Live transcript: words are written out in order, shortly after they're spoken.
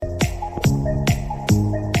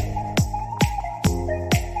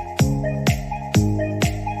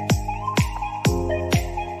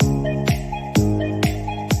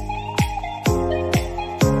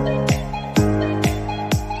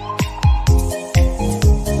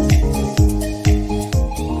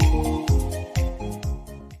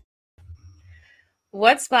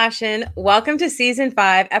What's splashin'? Welcome to season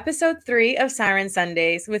 5, episode 3 of Siren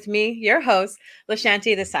Sundays with me, your host,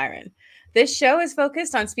 Lashanti the Siren. This show is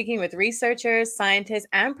focused on speaking with researchers, scientists,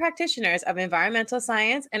 and practitioners of environmental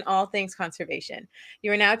science and all things conservation.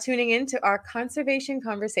 You are now tuning in to our conservation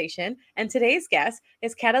conversation, and today's guest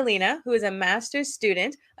is Catalina, who is a master's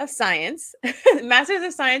student of science, master's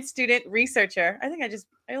of science student researcher. I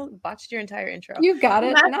botched your entire intro. You got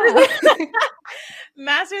it.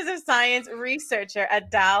 Masters of Science researcher at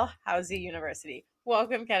Dalhousie University.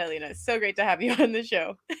 Welcome, Catalina. It's so great to have you on the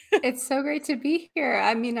show. It's so great to be here.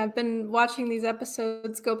 I mean, I've been watching these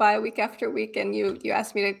episodes go by week after week, and you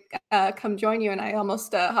asked me to come join you, and I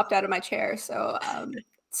almost hopped out of my chair. So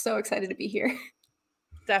so excited to be here.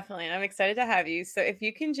 Definitely. And I'm excited to have you. So if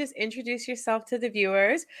you can just introduce yourself to the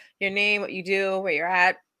viewers, your name, what you do, where you're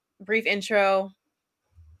at, brief intro,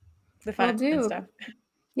 the fun stuff.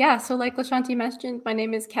 Yeah, so like Lashanti mentioned, my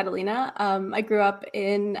name is Catalina. I grew up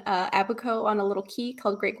in Abaco on a little key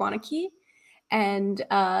called Great Guana Key. And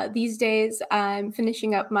these days I'm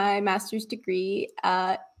finishing up my master's degree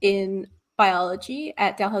in biology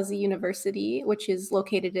at Dalhousie University, which is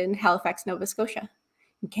located in Halifax, Nova Scotia,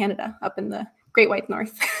 in Canada, up in the Great White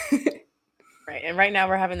North. Right. And right now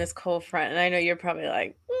we're having this cold front. And I know you're probably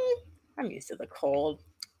like, I'm used to the cold.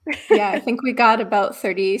 Yeah, I think we got about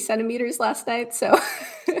 30 centimeters last night, so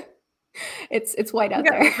it's white out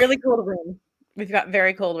there. Really cold wind. We've got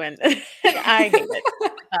very cold wind. I hate it.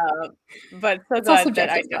 But so it's glad that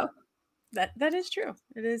I know. That is true.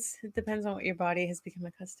 It depends on what your body has become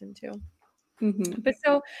accustomed to. Mm-hmm. But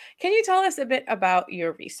so can you tell us a bit about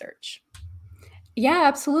your research? Yeah,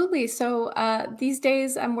 absolutely. So these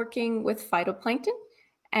days I'm working with phytoplankton.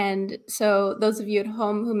 And so those of you at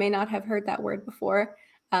home who may not have heard that word before,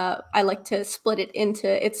 I like to split it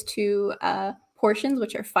into its two portions,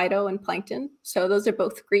 which are phyto and plankton. So those are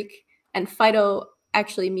both Greek, and phyto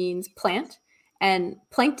actually means plant, and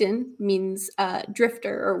plankton means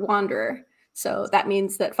drifter or wanderer. So that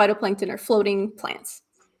means that phytoplankton are floating plants.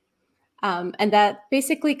 And that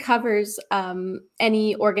basically covers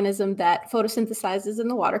any organism that photosynthesizes in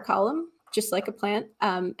the water column, just like a plant,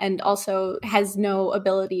 and also has no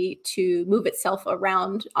ability to move itself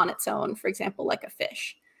around on its own, for example, like a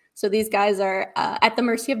fish. So these guys are at the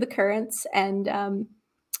mercy of the currents, and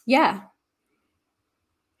yeah.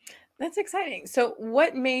 That's exciting. So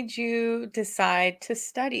what made you decide to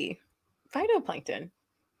study phytoplankton?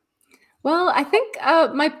 Well, I think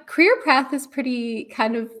my career path is pretty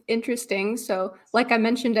kind of interesting. So like I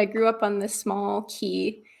mentioned, I grew up on this small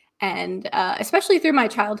key, and especially through my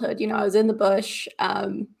childhood, I was in the bush,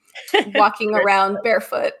 walking around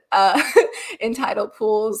barefoot in tidal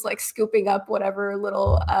pools, like scooping up whatever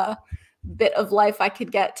little bit of life I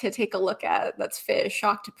could get to take a look at. That's fish,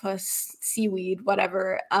 octopus, seaweed,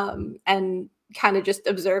 whatever, and kind of just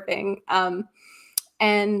observing.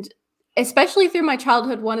 And especially through my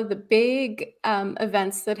childhood, one of the big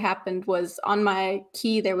events that happened was on my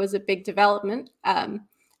key, there was a big development,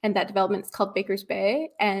 and that development is called Baker's Bay.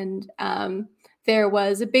 And there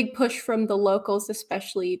was a big push from the locals,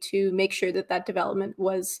 especially to make sure that development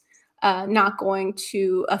was not going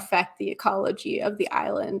to affect the ecology of the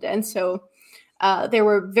island. And so there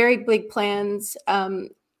were very big plans,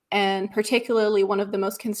 and particularly one of the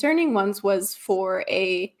most concerning ones was for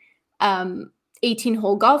a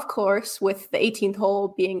 18-hole golf course, with the 18th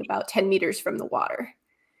hole being about 10 meters from the water.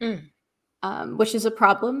 Which is a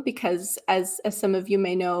problem because, as some of you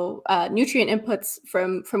may know, nutrient inputs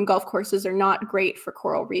from golf courses are not great for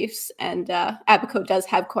coral reefs, and Abaco does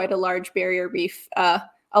have quite a large barrier reef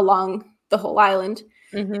along the whole island.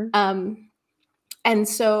 Mm-hmm. And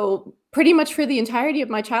so pretty much for the entirety of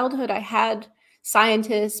my childhood, I had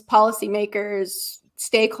scientists, policymakers,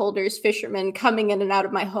 stakeholders, fishermen coming in and out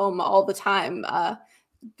of my home all the time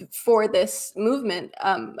for this movement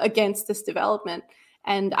against this development.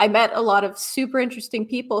 And I met a lot of super interesting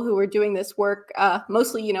people who were doing this work,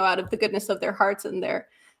 mostly, out of the goodness of their hearts and their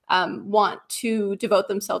want to devote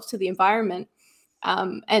themselves to the environment.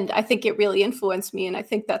 And I think it really influenced me. And I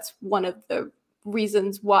think that's one of the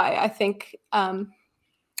reasons why I think I'm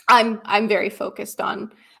very focused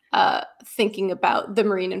on thinking about the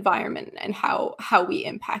marine environment and how we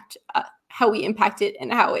impact it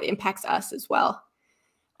and how it impacts us as well.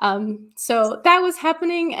 So that was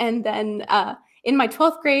happening. And then in my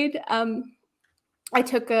 12th grade, I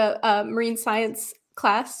took a marine science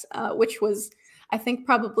class, which was, I think,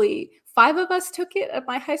 probably 5 of us took it at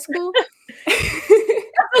my high school.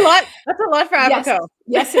 That's a lot for Abaco.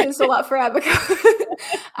 Yes, it is a lot for Abaco.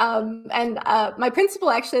 And my principal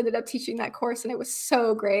actually ended up teaching that course, and it was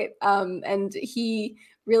so great. And he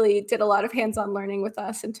really did a lot of hands-on learning with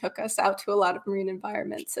us and took us out to a lot of marine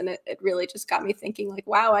environments. And it really just got me thinking like,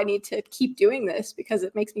 wow, I need to keep doing this because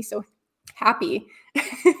it makes me so happy.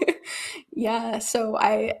 Yeah, so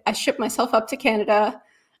I shipped myself up to Canada,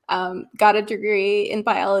 got a degree in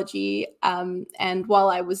biology, and while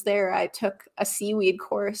I was there, I took a seaweed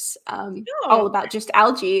course all about just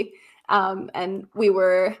algae, and we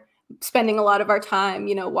were spending a lot of our time,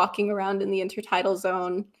 walking around in the intertidal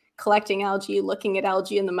zone, collecting algae, looking at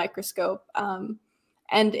algae in the microscope,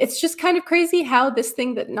 and it's just kind of crazy how this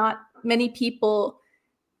thing that not many people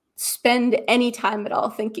spend any time at all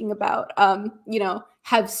thinking about,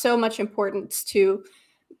 have so much importance to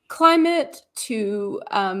climate, to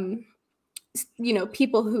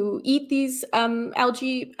people who eat these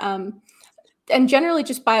algae, and generally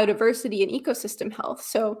just biodiversity and ecosystem health.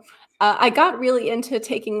 So I got really into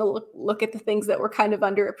taking a look at the things that were kind of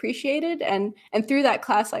underappreciated, and through that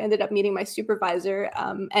class, I ended up meeting my supervisor,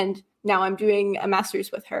 and now I'm doing a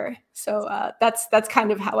master's with her. So that's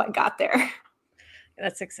kind of how I got there.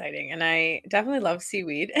 That's exciting. And I definitely love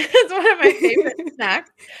seaweed. It's one of my favorite snacks.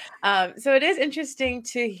 So it is interesting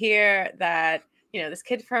to hear that, this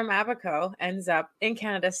kid from Abaco ends up in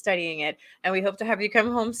Canada studying it. And we hope to have you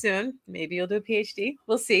come home soon. Maybe you'll do a PhD.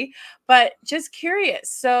 We'll see. But just curious.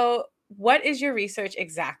 So what is your research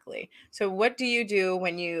exactly? So what do you do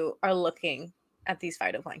when you are looking at these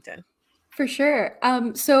phytoplankton? For sure.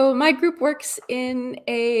 So my group works in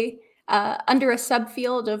under a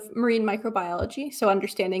subfield of marine microbiology, so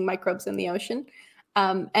understanding microbes in the ocean.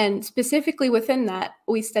 And specifically within that,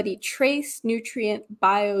 we study trace nutrient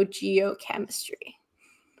biogeochemistry.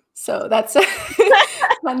 So that's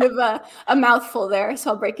kind of a mouthful there. So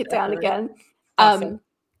I'll break it down again. Awesome.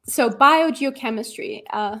 So biogeochemistry,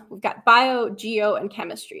 we've got bio, geo, and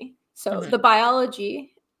chemistry. So the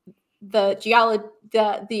biology, the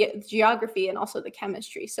geography, and also the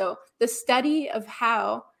chemistry. So the study of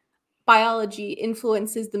how biology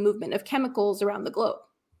influences the movement of chemicals around the globe.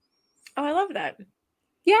 Oh, I love that.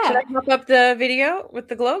 Yeah. Should I pop up the video with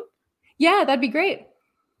the globe? Yeah, that'd be great.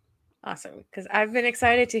 Awesome. Because I've been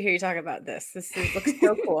excited to hear you talk about this. This looks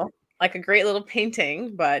so cool. Like a great little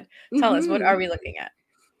painting, but tell us, what are we looking at?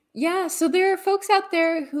 Yeah, so there are folks out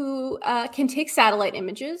there who can take satellite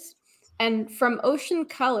images, and from ocean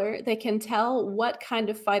color, they can tell what kind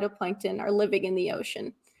of phytoplankton are living in the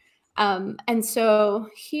ocean. And so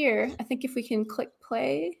here, I think if we can click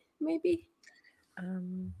play, maybe.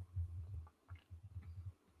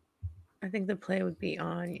 I think the play would be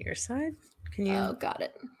on your side. Can you? Oh, got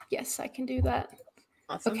it. Yes, I can do that.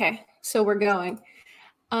 Awesome. Okay, so we're going.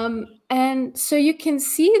 And so you can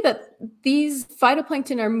see that these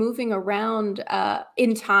phytoplankton are moving around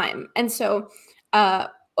in time. And so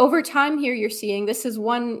over time here, you're seeing this is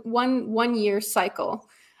one year cycle.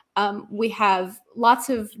 We have lots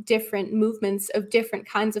of different movements of different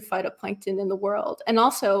kinds of phytoplankton in the world, and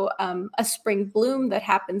also a spring bloom that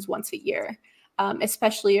happens once a year,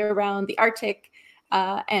 especially around the Arctic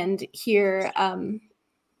and here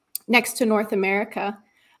next to North America.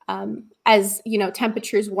 As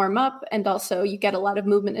temperatures warm up, and also you get a lot of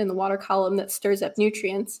movement in the water column that stirs up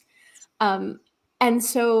nutrients. And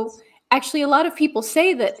so actually a lot of people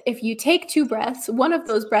say that if you take 2 breaths, one of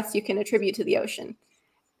those breaths you can attribute to the ocean.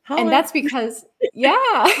 And that's because, we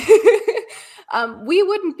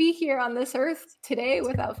wouldn't be here on this earth today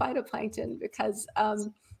without phytoplankton, because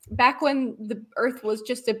back when the earth was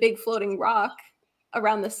just a big floating rock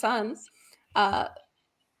around the sun,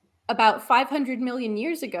 about 500 million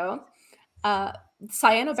years ago,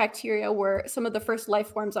 cyanobacteria were some of the first life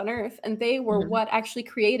forms on Earth, and they were what actually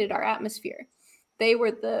created our atmosphere. They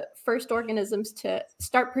were the first organisms to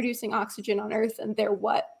start producing oxygen on Earth, and they're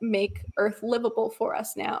what make Earth livable for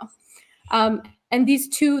us now. And these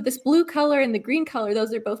two, this blue color and the green color,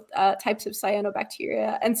 those are both types of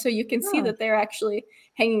cyanobacteria. And so you can see that they're actually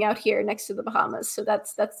hanging out here next to the Bahamas. So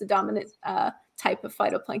that's the dominant type of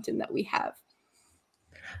phytoplankton that we have.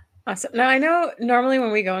 Awesome. Now, I know normally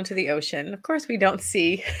when we go into the ocean, of course, we don't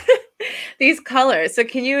see these colors. So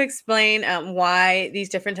can you explain why these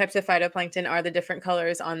different types of phytoplankton are the different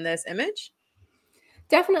colors on this image?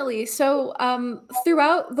 Definitely. So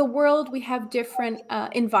throughout the world, we have different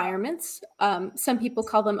environments. Some people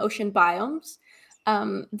call them ocean biomes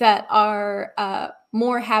that are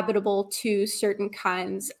more habitable to certain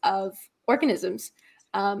kinds of organisms.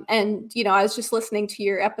 And, I was just listening to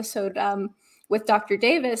your episode with Dr.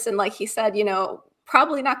 Davis, and like he said,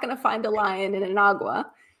 probably not going to find a lion in an agua.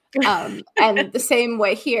 And the same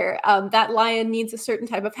way here, that lion needs a certain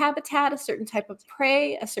type of habitat, a certain type of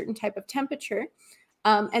prey, a certain type of temperature.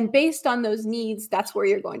 And based on those needs, that's where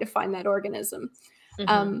you're going to find that organism.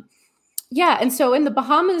 Mm-hmm. Yeah, and so in the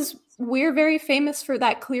Bahamas, we're very famous for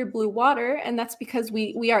that clear blue water, and that's because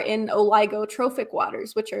we are in oligotrophic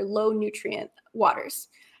waters, which are low nutrient waters.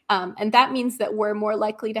 And that means that we're more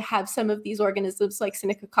likely to have some of these organisms like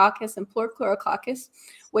Synechococcus and Pleurococcus,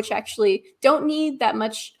 which actually don't need that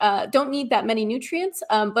many nutrients,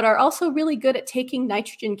 but are also really good at taking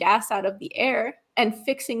nitrogen gas out of the air and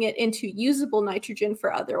fixing it into usable nitrogen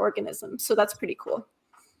for other organisms. So that's pretty cool.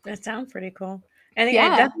 That sounds pretty cool. And it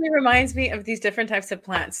Yeah. definitely reminds me of these different types of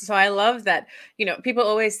plants. So I love that, people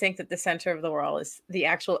always think that the center of the world is the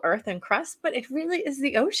actual earth and crust, but it really is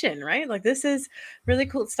the ocean, right? Like this is really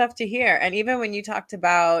cool stuff to hear. And even when you talked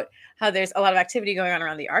about how there's a lot of activity going on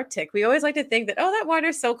around the Arctic, we always like to think that, oh, that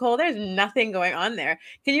water's so cold, there's nothing going on there.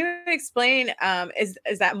 Can you explain,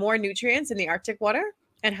 is that more nutrients in the Arctic water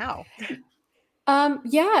and how?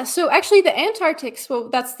 Yeah, so actually the Antarctic, so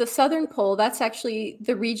that's the southern pole. That's actually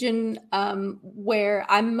the region where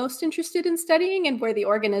I'm most interested in studying and where the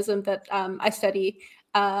organism that I study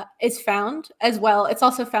is found as well. It's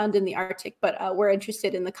also found in the Arctic, but we're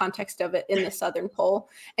interested in the context of it in the southern pole.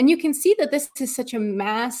 And you can see that this is such a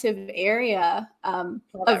massive area All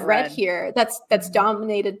that of red red. here that's Mhm.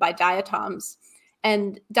 dominated by diatoms.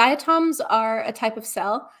 And diatoms are a type of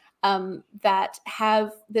cell that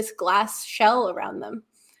have this glass shell around them.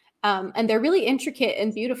 And they're really intricate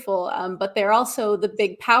and beautiful, but they're also the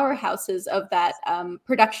big powerhouses of that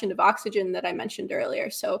production of oxygen that I mentioned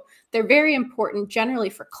earlier. So they're very important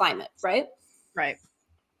generally for climate, right? Right.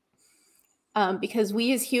 Because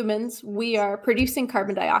we as humans, we are producing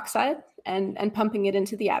carbon dioxide and pumping it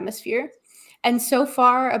into the atmosphere. And so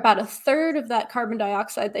far, about a third of that carbon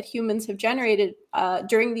dioxide that humans have generated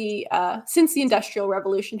since the Industrial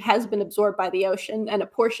Revolution has been absorbed by the ocean, and a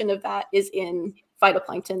portion of that is in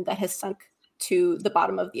phytoplankton that has sunk to the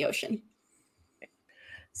bottom of the ocean.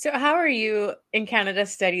 So how are you in Canada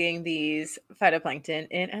studying these phytoplankton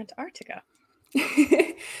in Antarctica?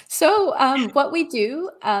 So what we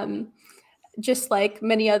do, just like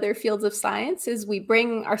many other fields of science, is we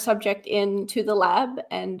bring our subject into the lab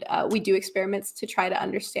and we do experiments to try to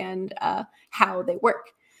understand how they work.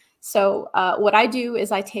 So what I do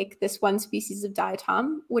is I take this one species of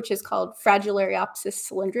diatom, which is called Fragilariopsis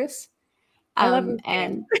cylindrus. I love this name.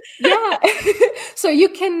 And yeah, so you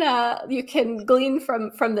can glean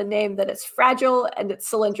from the name that it's fragile and it's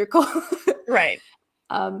cylindrical. Right.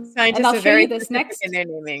 And Scientists I'll are show you very this specific in next. their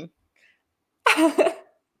naming.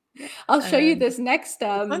 I'll show you Um, this next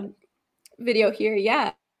this one? video here.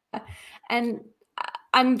 Yeah, and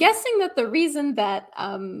I'm guessing that the reason that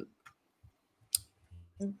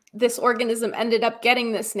this organism ended up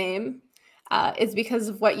getting this name is because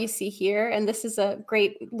of what you see here. And this is a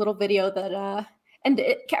great little video that.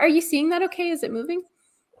 Are you seeing that? Okay, is it moving?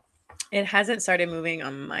 It hasn't started moving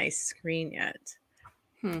on my screen yet.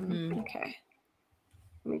 Okay.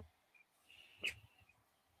 Let me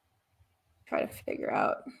try to figure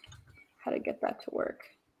out how to get that to work.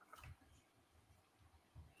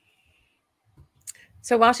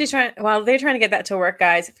 So while they're trying to get that to work,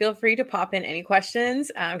 guys, feel free to pop in any questions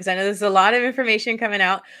because I know there's a lot of information coming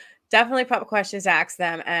out. Definitely pop questions to ask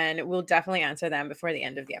them, and we'll definitely answer them before the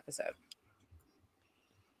end of the episode.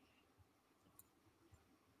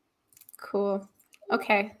 Cool.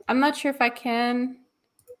 Okay, I'm not sure if I can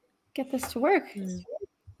get this to work.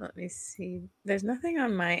 Let me see. There's nothing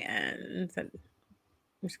on my end that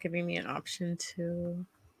is giving me an option to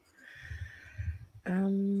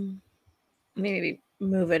maybe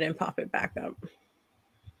move it and pop it back up.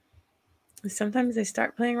 Sometimes they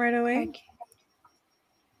start playing right away.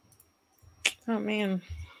 Oh man.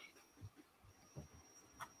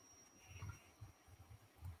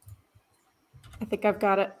 I think I've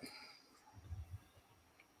got it.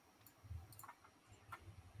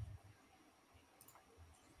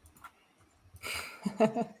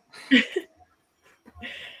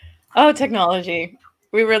 Oh, technology.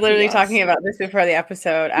 We were literally Yes. talking about this before the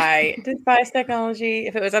episode. I despise technology.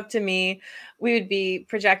 If it was up to me, we would be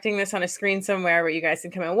projecting this on a screen somewhere where you guys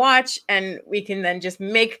can come and watch, and we can then just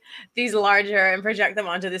make these larger and project them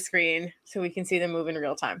onto the screen so we can see them move in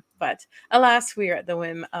real time. But alas, we are at the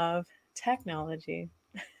whim of technology,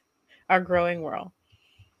 our growing world.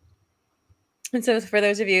 And so, for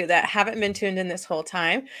those of you that haven't been tuned in this whole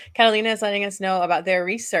time, Catalina is letting us know about their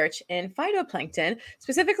research in phytoplankton,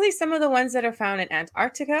 specifically some of the ones that are found in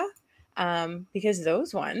Antarctica, because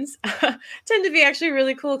those ones tend to be actually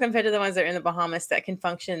really cool compared to the ones that are in the Bahamas that can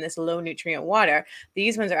function in this low nutrient water.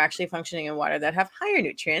 These ones are actually functioning in water that have higher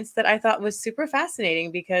nutrients, that I thought was super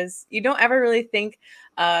fascinating because you don't ever really think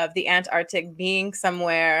of the Antarctic being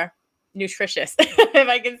somewhere nutritious, if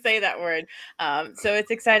I can say that word. So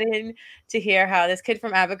it's exciting to hear how this kid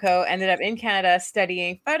from Abaco ended up in Canada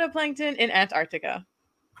studying phytoplankton in Antarctica.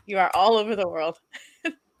 You are all over the world.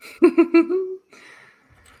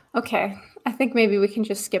 Okay, I think maybe we can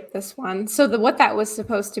just skip this one. So what that was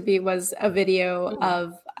supposed to be was a video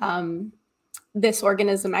of this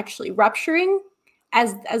organism actually rupturing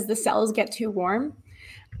as the cells get too warm.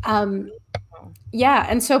 Yeah,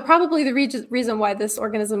 and so probably the reason why this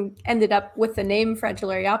organism ended up with the name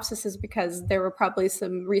Fragilariopsis is because there were probably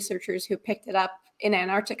some researchers who picked it up in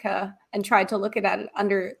Antarctica and tried to look at it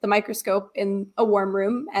under the microscope in a warm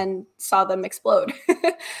room and saw them explode.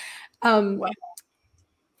 Wow.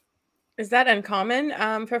 Is that uncommon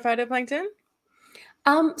for phytoplankton?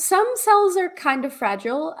 Some cells are kind of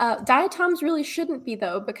fragile. Diatoms really shouldn't be,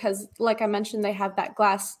 though, because, like I mentioned, they have that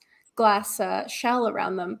glass shell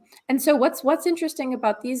around them. And so what's interesting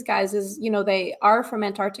about these guys is, they are from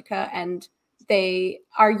Antarctica and they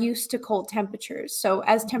are used to cold temperatures. So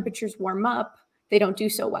as temperatures warm up, they don't do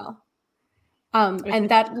so well. And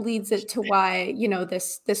that leads it to why,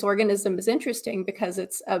 this organism is interesting, because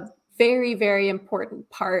it's a very, very important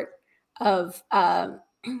part of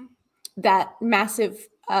that massive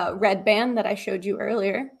red band that I showed you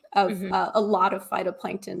earlier of a lot of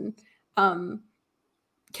phytoplankton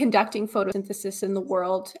conducting photosynthesis in the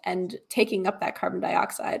world and taking up that carbon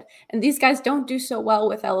dioxide. And these guys don't do so well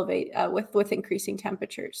with with increasing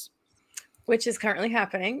temperatures. Which is currently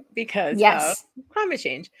happening because of climate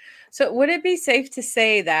change. So would it be safe to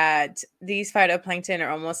say that these phytoplankton are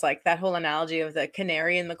almost like that whole analogy of the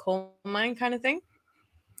canary in the coal mine kind of thing?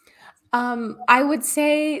 I would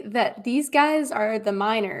say that these guys are the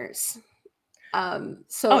miners.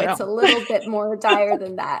 It's a little bit more dire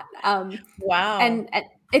than that. Wow. And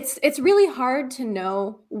it's really hard to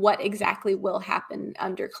know what exactly will happen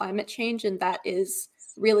under climate change. And that is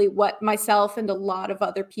really what myself and a lot of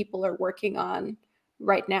other people are working on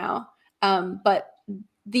right now. But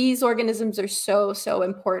these organisms are so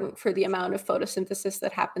important for the amount of photosynthesis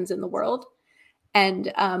that happens in the world.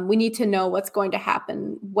 And we need to know what's going to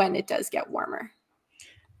happen when it does get warmer.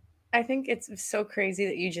 I think it's so crazy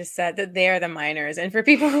that you just said that they are the miners. And for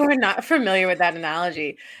people who are not familiar with that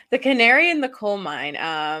analogy, the canary in the coal mine,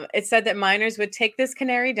 it said that miners would take this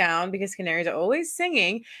canary down because canaries are always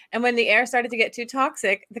singing. And when the air started to get too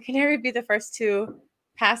toxic, the canary would be the first to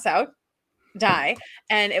pass out, die,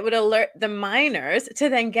 and it would alert the miners to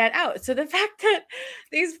then get out. So the fact that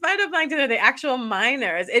these phytoplankton are the actual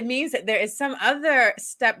miners, it means that there is some other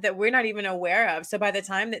step that we're not even aware of. So by the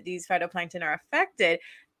time that these phytoplankton are affected,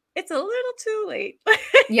 it's a little too late.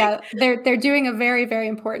 Yeah, they're doing a very, very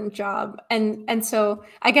important job. And so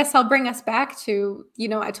I guess I'll bring us back to,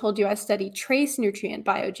 I told you I study trace nutrient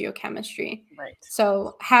biogeochemistry. Right.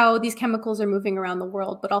 So how these chemicals are moving around the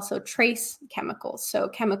world, but also trace chemicals. So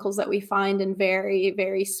chemicals that we find in very,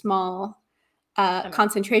 very small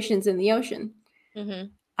concentrations in the ocean.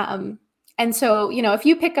 And so, if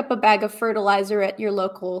you pick up a bag of fertilizer at your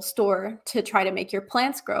local store to try to make your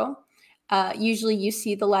plants grow, usually you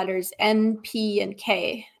see the letters N, P, and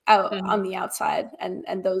K out on the outside.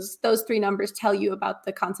 And those three numbers tell you about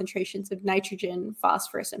the concentrations of nitrogen,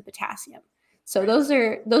 phosphorus, and potassium. So those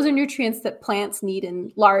are nutrients that plants need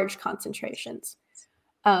in large concentrations.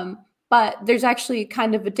 But there's actually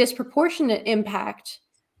kind of a disproportionate impact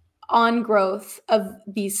on growth of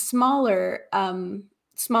these smaller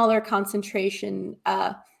concentration,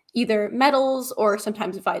 either metals or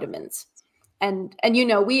sometimes vitamins. And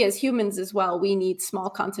we as humans as well, we need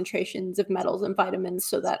small concentrations of metals and vitamins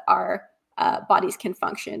so that our bodies can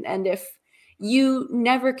function. And if you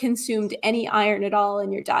never consumed any iron at all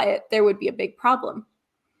in your diet, there would be a big problem.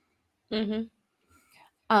 And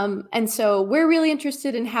so we're really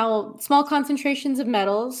interested in how small concentrations of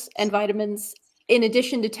metals and vitamins, in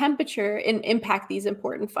addition to temperature, impact these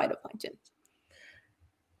important phytoplankton.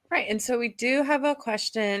 Right. And so we do have a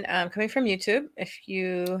question coming from YouTube, if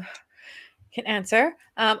you can answer.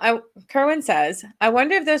 Kerwin says, I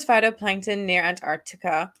wonder if there's phytoplankton near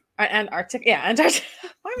Antarctica. Antarctica.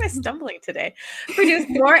 Why am I stumbling today? Produce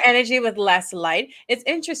more energy with less light. It's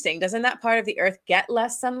interesting. Doesn't that part of the Earth get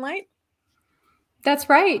less sunlight? That's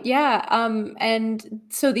right. Yeah. And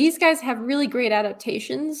so these guys have really great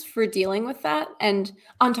adaptations for dealing with that. And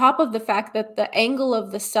on top of the fact that the angle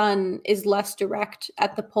of the sun is less direct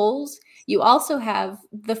at the poles, you also have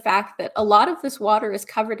the fact that a lot of this water is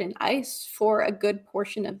covered in ice for a good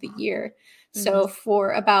portion of the year. So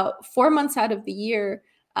for about 4 months out of the year,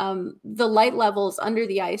 the light levels under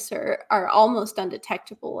the ice are almost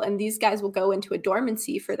undetectable. And these guys will go into a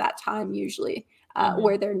dormancy for that time usually.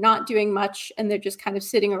 where they're not doing much and they're just kind of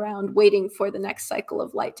sitting around waiting for the next cycle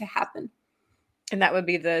of light to happen. And that would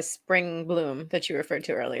be the spring bloom that you referred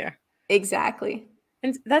to earlier. Exactly.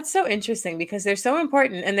 And that's so interesting because they're so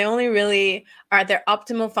important and they only really are at their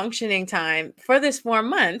optimal functioning time for this 4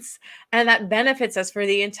 months. And that benefits us for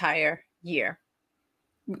the entire year.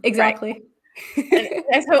 Exactly. Right.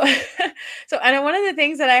 And so and one of the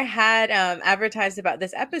things that I had advertised about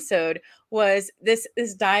this episode was this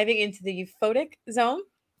diving into the euphotic zone.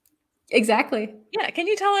 Exactly. Yeah. Can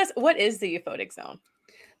you tell us what is the euphotic zone?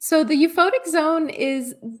 So the euphotic zone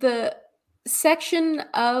is the section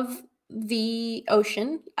of the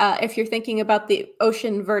ocean. If you're thinking about the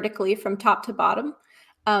ocean vertically from top to bottom,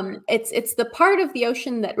 it's the part of the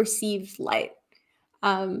ocean that receives light.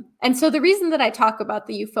 And so the reason that I talk about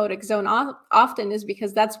the euphotic zone often is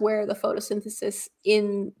because that's where the photosynthesis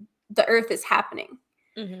in the Earth is happening.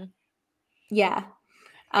 Mm-hmm. Yeah.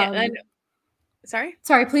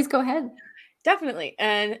 Sorry, please go ahead. Definitely.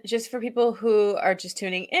 And just for people who are just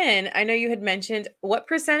tuning in, I know you had mentioned what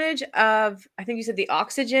percentage of, I think you said the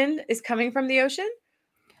oxygen is coming from the ocean?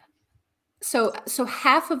 So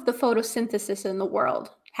half of the photosynthesis in the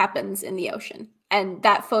world happens in the ocean, and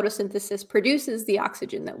that photosynthesis produces the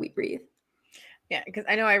oxygen that we breathe. Yeah, because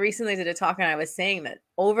I know I recently did a talk and I was saying that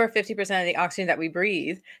over 50% of the oxygen that we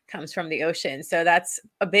breathe comes from the ocean. So that's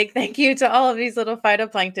a big thank you to all of these little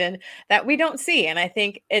phytoplankton that we don't see. And I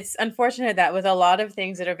think it's unfortunate that with a lot of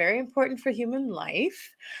things that are very important for human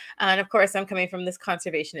life, and of course, I'm coming from this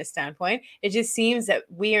conservationist standpoint, it just seems that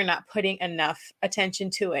we are not putting enough attention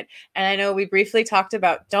to it. And I know we briefly talked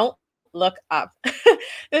about Don't Look Up,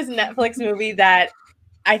 this Netflix movie that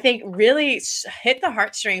I think really hit the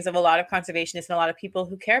heartstrings of a lot of conservationists and a lot of people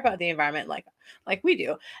who care about the environment like we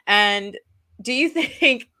do. And do you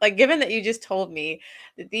think, like, given that you just told me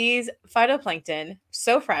that these phytoplankton,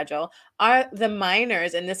 so fragile, are the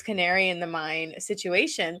miners in this canary in the mine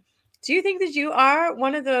situation, do you think that you are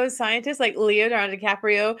one of those scientists like Leonardo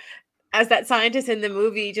DiCaprio as that scientist in the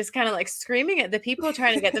movie, just kind of like screaming at the people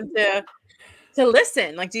trying to get them to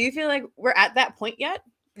listen? Like, do you feel like we're at that point yet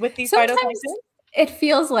with these Sometimes phytoplankton? it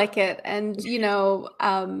feels like it. And,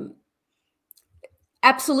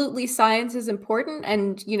 absolutely science is important.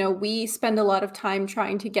 And, we spend a lot of time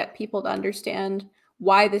trying to get people to understand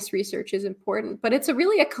why this research is important, but it's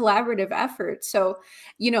really a collaborative effort. So,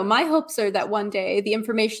 my hopes are that one day the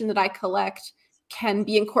information that I collect can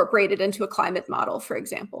be incorporated into a climate model, for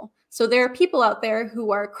example. So there are people out there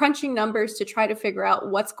who are crunching numbers to try to figure out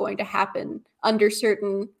what's going to happen under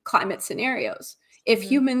certain climate scenarios. If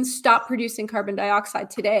humans stop producing carbon dioxide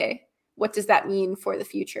today, what does that mean for the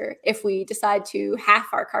future? If we decide to halve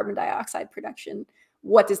our carbon dioxide production,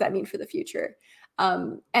 what does that mean for the future?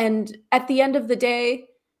 And at the end of the day,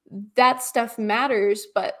 that stuff matters,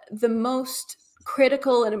 but the most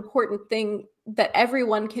critical and important thing that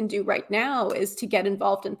everyone can do right now is to get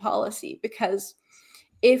involved in policy, because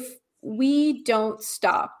if we don't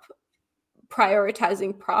stop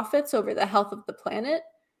prioritizing profits over the health of the planet,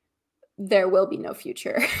 there will be no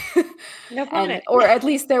future. No planet. Or at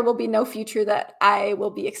least there will be no future that I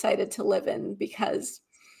will be excited to live in, because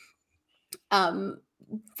the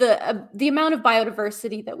amount of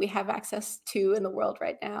biodiversity that we have access to in the world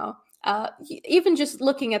right now, even just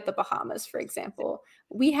looking at the Bahamas, for example,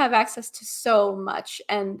 we have access to so much,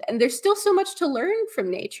 and there's still so much to learn from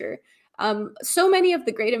nature. So many of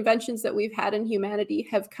the great inventions that we've had in humanity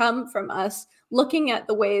have come from us looking at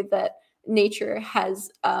the way that nature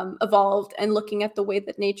has evolved and looking at the way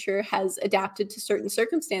that nature has adapted to certain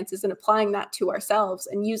circumstances and applying that to ourselves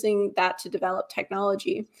and using that to develop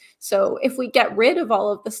technology. So if we get rid of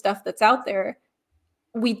all of the stuff that's out there,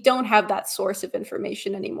 we don't have that source of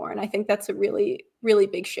information anymore. And I think that's a really, really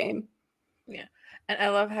big shame. Yeah. And I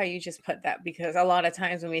love how you just put that, because a lot of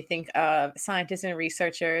times when we think of scientists and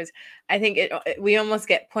researchers, I think we almost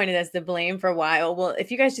get pointed as the blame for why, oh, well,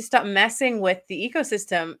 if you guys just stop messing with the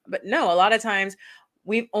ecosystem. But no, a lot of times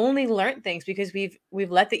we've only learned things because we've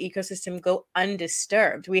let the ecosystem go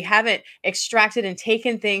undisturbed. We haven't extracted and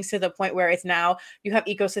taken things to the point where it's now you have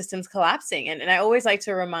ecosystems collapsing. And I always like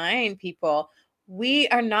to remind people, we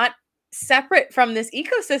are not separate from this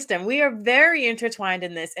ecosystem. We are very intertwined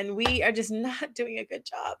in this, and we are just not doing a good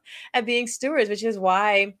job at being stewards, which is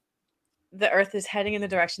why the earth is heading in the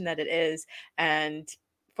direction that it is. And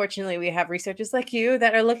fortunately, we have researchers like you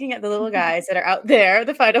that are looking at the little guys that are out there,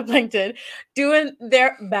 the phytoplankton, doing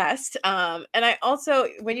their best. And I also,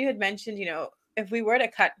 when you had mentioned, if we were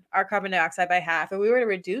to cut our carbon dioxide by half, if we were to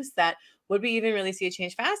reduce that, would we even really see a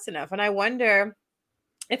change fast enough? And I wonder,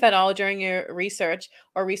 if at all, during your research,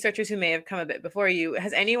 or researchers who may have come a bit before you,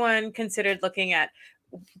 has anyone considered looking at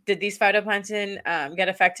did these phytoplankton get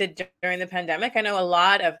affected during the pandemic? I know a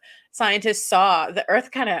lot of scientists saw the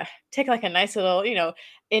Earth kind of take like a nice little,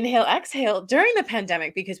 inhale, exhale during the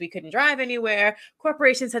pandemic because we couldn't drive anywhere.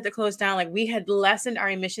 Corporations had to close down. Like we had lessened our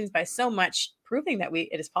emissions by so much, proving that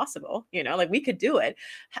it is possible, like we could do it.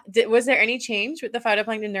 Was there any change with the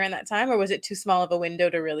phytoplankton during that time, or was it too small of a window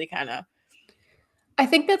to really kind of? I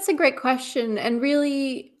think that's a great question. And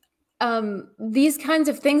really, these kinds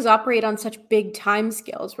of things operate on such big time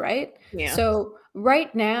scales, right? Yeah. So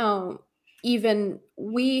right now, even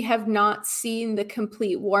we have not seen the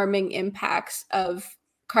complete warming impacts of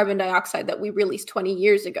carbon dioxide that we released 20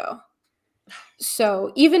 years ago.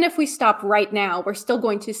 So even if we stop right now, we're still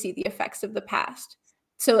going to see the effects of the past.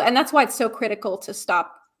 So, and that's why it's so critical to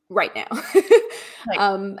stop right now.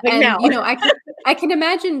 Like now. I can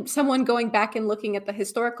imagine someone going back and looking at the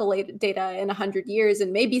historical data in 100 years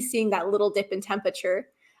and maybe seeing that little dip in temperature.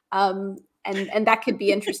 And that could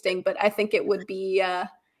be interesting, but I think it would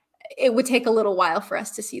take a little while for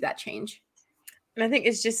us to see that change. And I think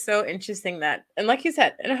it's just so interesting that, and like you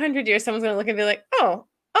said, in 100 years, someone's going to look and be like, oh,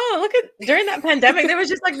 look at during that pandemic, there was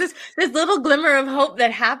just like this little glimmer of hope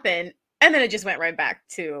that happened. And then it just went right back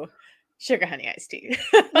to sugar honey iced tea.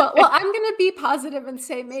 well, I'm going to be positive and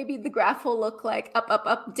say maybe the graph will look like up, up,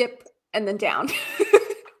 up, dip, and then down.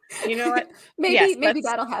 You know what? Maybe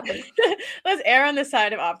that'll happen. Let's err on the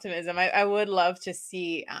side of optimism. I would love to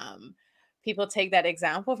see people take that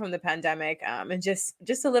example from the pandemic and just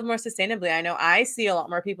to live more sustainably. I know I see a lot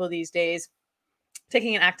more people these days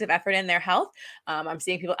taking an active effort in their health. I'm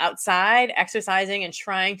seeing people outside exercising and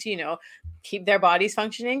trying to, keep their bodies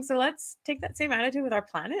functioning. So let's take that same attitude with our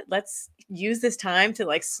planet. Let's use this time to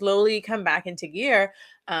like slowly come back into gear.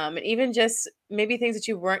 And even just maybe things that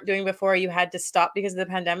you weren't doing before, you had to stop because of the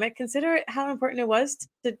pandemic. Consider how important it was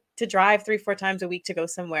to drive 3-4 times a week to go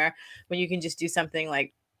somewhere when you can just do something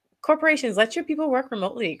like corporations. Let your people work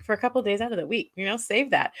remotely for a couple of days out of the week, save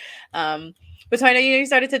that. But so I know you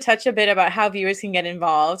started to touch a bit about how viewers can get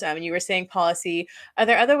involved. You were saying policy. Are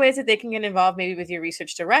there other ways that they can get involved, maybe with your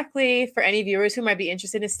research directly? For any viewers who might be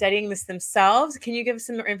interested in studying this themselves, can you give us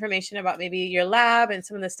some more information about maybe your lab and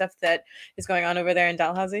some of the stuff that is going on over there in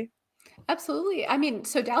Dalhousie? Absolutely. I mean,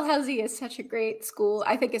 so Dalhousie is such a great school,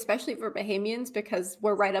 I think, especially for Bahamians, because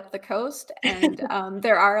we're right up the coast and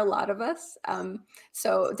there are a lot of us.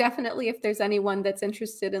 So definitely, if there's anyone that's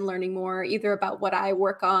interested in learning more, either about what I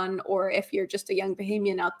work on, or if you're just a young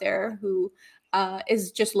Bahamian out there who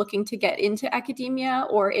is just looking to get into academia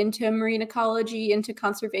or into marine ecology, into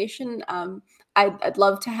conservation, I'd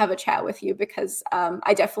love to have a chat with you, because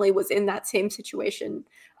I definitely was in that same situation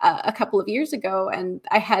a couple of years ago, and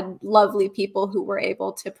I had lovely people who were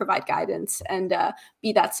able to provide guidance and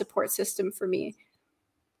be that support system for me.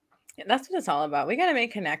 Yeah, that's what it's all about. We got to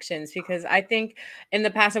make connections, because I think in the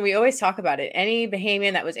past, and we always talk about it, any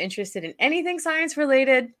Bahamian that was interested in anything science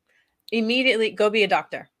related, immediately go be a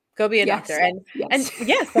doctor. Go be a doctor. And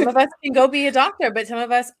yes, some of us can go be a doctor, but some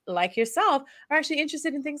of us, like yourself, are actually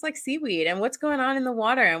interested in things like seaweed and what's going on in the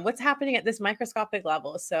water and what's happening at this microscopic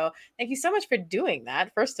level. So thank you so much for doing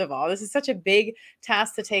that. First of all, this is such a big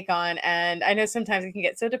task to take on. And I know sometimes it can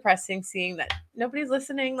get so depressing seeing that nobody's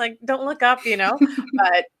listening. Like, don't look up,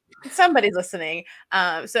 but somebody's listening.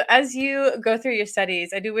 So as you go through your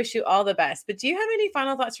studies, I do wish you all the best. But do you have any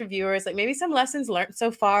final thoughts for viewers? Like maybe some lessons learned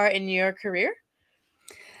so far in your career?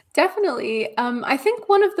 Definitely. I think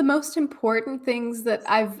one of the most important things that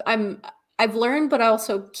I've learned, but I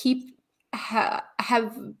also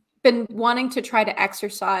have been wanting to try to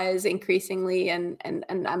exercise increasingly, and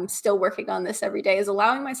I'm still working on this every day, is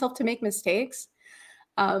allowing myself to make mistakes.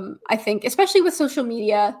 I think, especially with social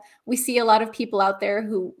media, we see a lot of people out there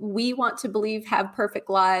who we want to believe have perfect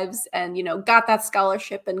lives and, got that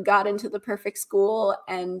scholarship and got into the perfect school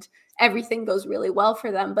and everything goes really well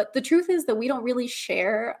for them. But the truth is that we don't really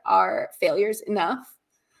share our failures enough.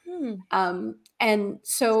 And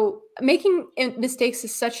so making mistakes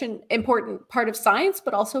is such an important part of science,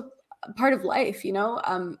 but also part of life.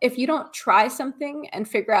 If you don't try something and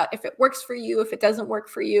figure out if it works for you, if it doesn't work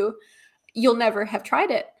for you, you'll never have tried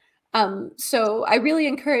it. So I really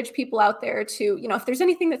encourage people out there to, if there's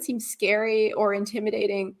anything that seems scary or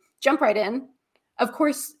intimidating, jump right in. Of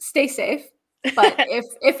course, stay safe. But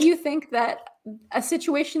if you think that a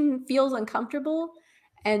situation feels uncomfortable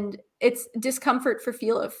and it's discomfort for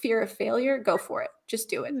fear of failure, go for it. Just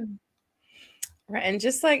do it. Right. And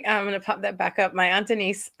just like, I'm going to pop that back up. My Aunt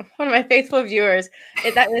Denise, one of my faithful viewers,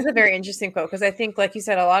 that is a very interesting quote, because I think, like you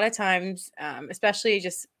said, a lot of times, especially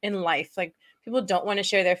just in life, like people don't want to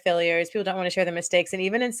share their failures. People don't want to share their mistakes. And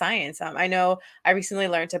even in science, I know I recently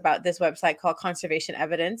learned about this website called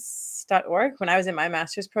conservationevidence.org when I was in my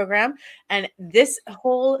master's program. And this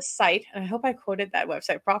whole site, and I hope I quoted that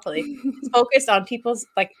website properly, is focused on people's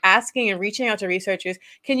like asking and reaching out to researchers.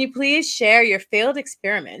 Can you please share your failed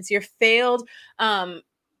experiments, your failed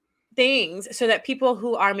things, so that people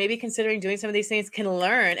who are maybe considering doing some of these things can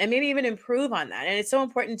learn and maybe even improve on that. And it's so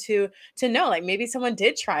important to know, like, maybe someone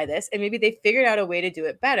did try this and maybe they figured out a way to do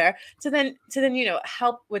it better to then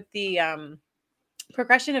help with the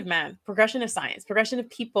progression of man, progression of science, progression of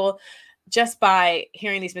people, just by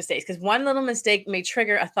hearing these mistakes, because one little mistake may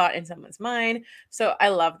trigger a thought in someone's mind. So I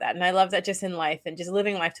love that. And I love that just in life and just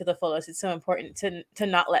living life to the fullest, it's so important to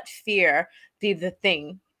not let fear be the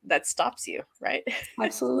thing that stops you, right?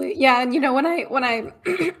 Absolutely. Yeah. And when I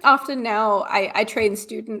often now I train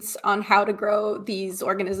students on how to grow these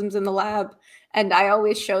organisms in the lab. And I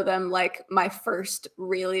always show them like my first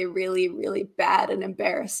really, really, really bad and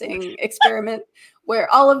embarrassing experiment where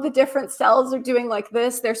all of the different cells are doing like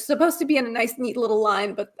this. They're supposed to be in a nice, neat little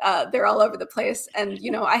line, but they're all over the place. And,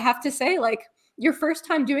 I have to say, like, your first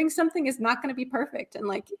time doing something is not going to be perfect. And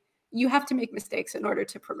like, you have to make mistakes in order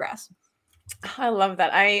to progress. I love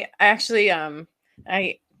that. I actually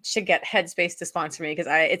I should get Headspace to sponsor me, because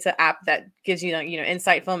it's an app that gives you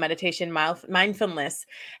insightful meditation, mindfulness.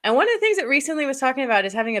 And one of the things that recently was talking about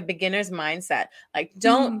is having a beginner's mindset. Like,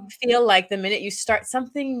 don't feel like the minute you start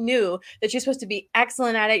something new that you're supposed to be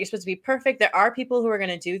excellent at it, you're supposed to be perfect. There are people who are going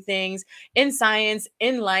to do things in science,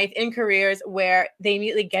 in life, in careers where they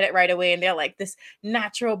immediately get it right away and they're like this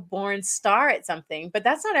natural born star at something. But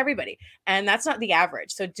that's not everybody. And that's not the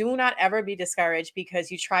average. So do not ever be discouraged because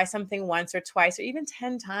you try something once or twice or even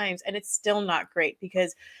 10 times and it's still not great,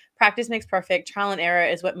 because practice makes perfect. Trial and error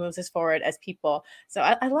is what moves us forward as people. So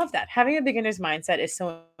I love that. Having a beginner's mindset is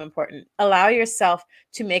so important. Allow yourself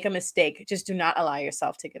to make a mistake. Just do not allow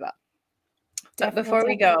yourself to give up. But before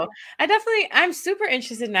we go, I'm super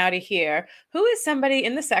interested now to hear who is somebody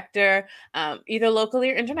in the sector, either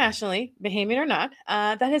locally or internationally, Bahamian or not,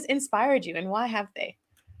 that has inspired you, and why have they?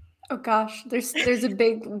 Oh gosh, there's a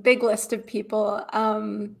big list of people.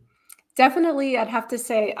 Definitely, I'd have to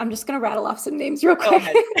say, I'm just going to rattle off some names real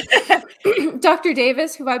quick. Dr.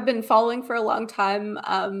 Davis, who I've been following for a long time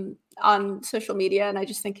on social media, and I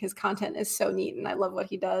just think his content is so neat, and I love what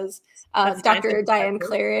he does. Dr. Diane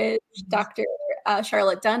Claridge, Dr.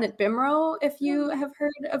 Charlotte Dunn at BIMRO, if you have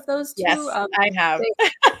heard of those two. Yes, I have.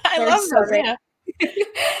 I love so them. Yeah.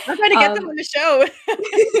 I'm trying to get them on the show.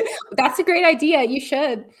 That's a great idea. You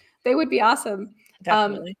should. They would be awesome.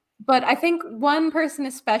 Definitely. But I think one person,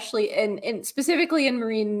 especially in specifically in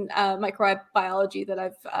marine microbiology, that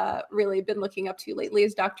I've really been looking up to lately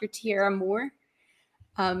is Dr. Tierra Moore.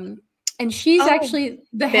 And she's actually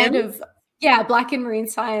the head of Black in Marine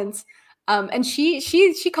Science. And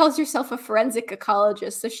she calls herself a forensic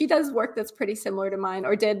ecologist. So she does work that's pretty similar to mine,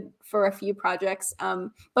 or did for a few projects,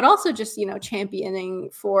 but also just,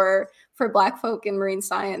 championing for Black folk in marine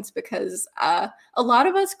science, because a lot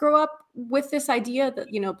of us grow up with this idea that,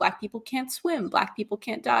 Black people can't swim, Black people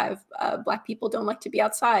can't dive, Black people don't like to be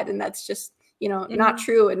outside. And that's just, not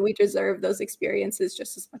true. And we deserve those experiences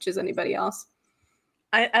just as much as anybody else.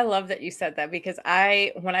 I love that you said that, because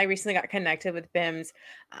when I recently got connected with BIMS,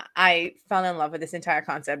 I fell in love with this entire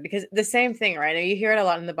concept, because the same thing, right? You hear it a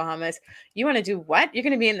lot in the Bahamas. You want to do what? You're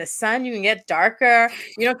going to be in the sun. You can get darker.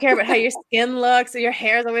 You don't care about how your skin looks. Your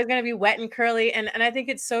hair is always going to be wet and curly. And I think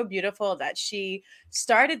it's so beautiful that she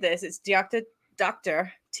started this. It's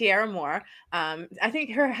Dr. Tierra Moore. I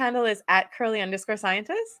think her handle is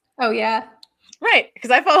 @curly_scientist. Oh, yeah. Right.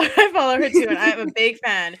 Because I follow her too. And I'm a big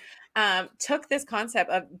fan. Took this concept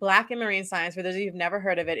of Black in Marine Science. For those of you who've never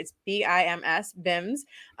heard of it, it's BIMS.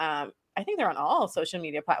 I think they're on all social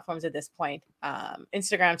media platforms at this point.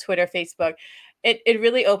 Instagram, Twitter, Facebook. It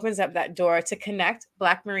really opens up that door to connect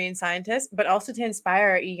Black marine scientists, but also to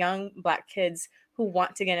inspire young Black kids who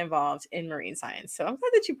want to get involved in marine science. So I'm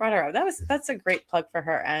glad that you brought her up. That's a great plug for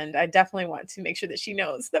her. And I definitely want to make sure that she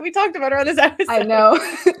knows that we talked about her on this episode. I know.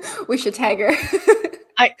 We should tag her.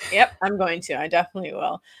 I'm going to. I definitely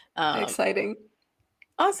will. Exciting.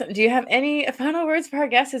 Awesome. Do you have any final words for our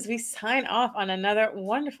guests as we sign off on another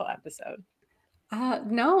wonderful episode?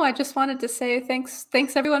 No, I just wanted to say thanks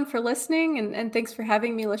everyone for listening, and thanks for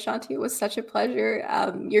having me, Lashanti. It was such a pleasure.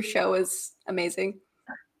 Your show is amazing.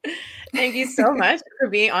 Thank you so much for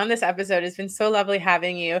being on this episode. It's been so lovely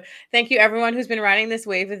having you. Thank you, everyone who's been riding this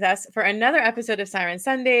wave with us for another episode of Siren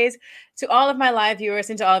Sundays. To all of my live viewers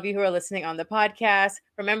and to all of you who are listening on the podcast,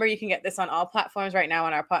 remember you can get this on all platforms right now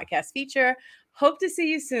on our podcast feature. Hope to see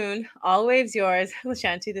you soon. All waves yours,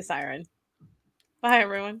 Lashanti the Siren. Bye,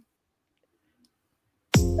 everyone.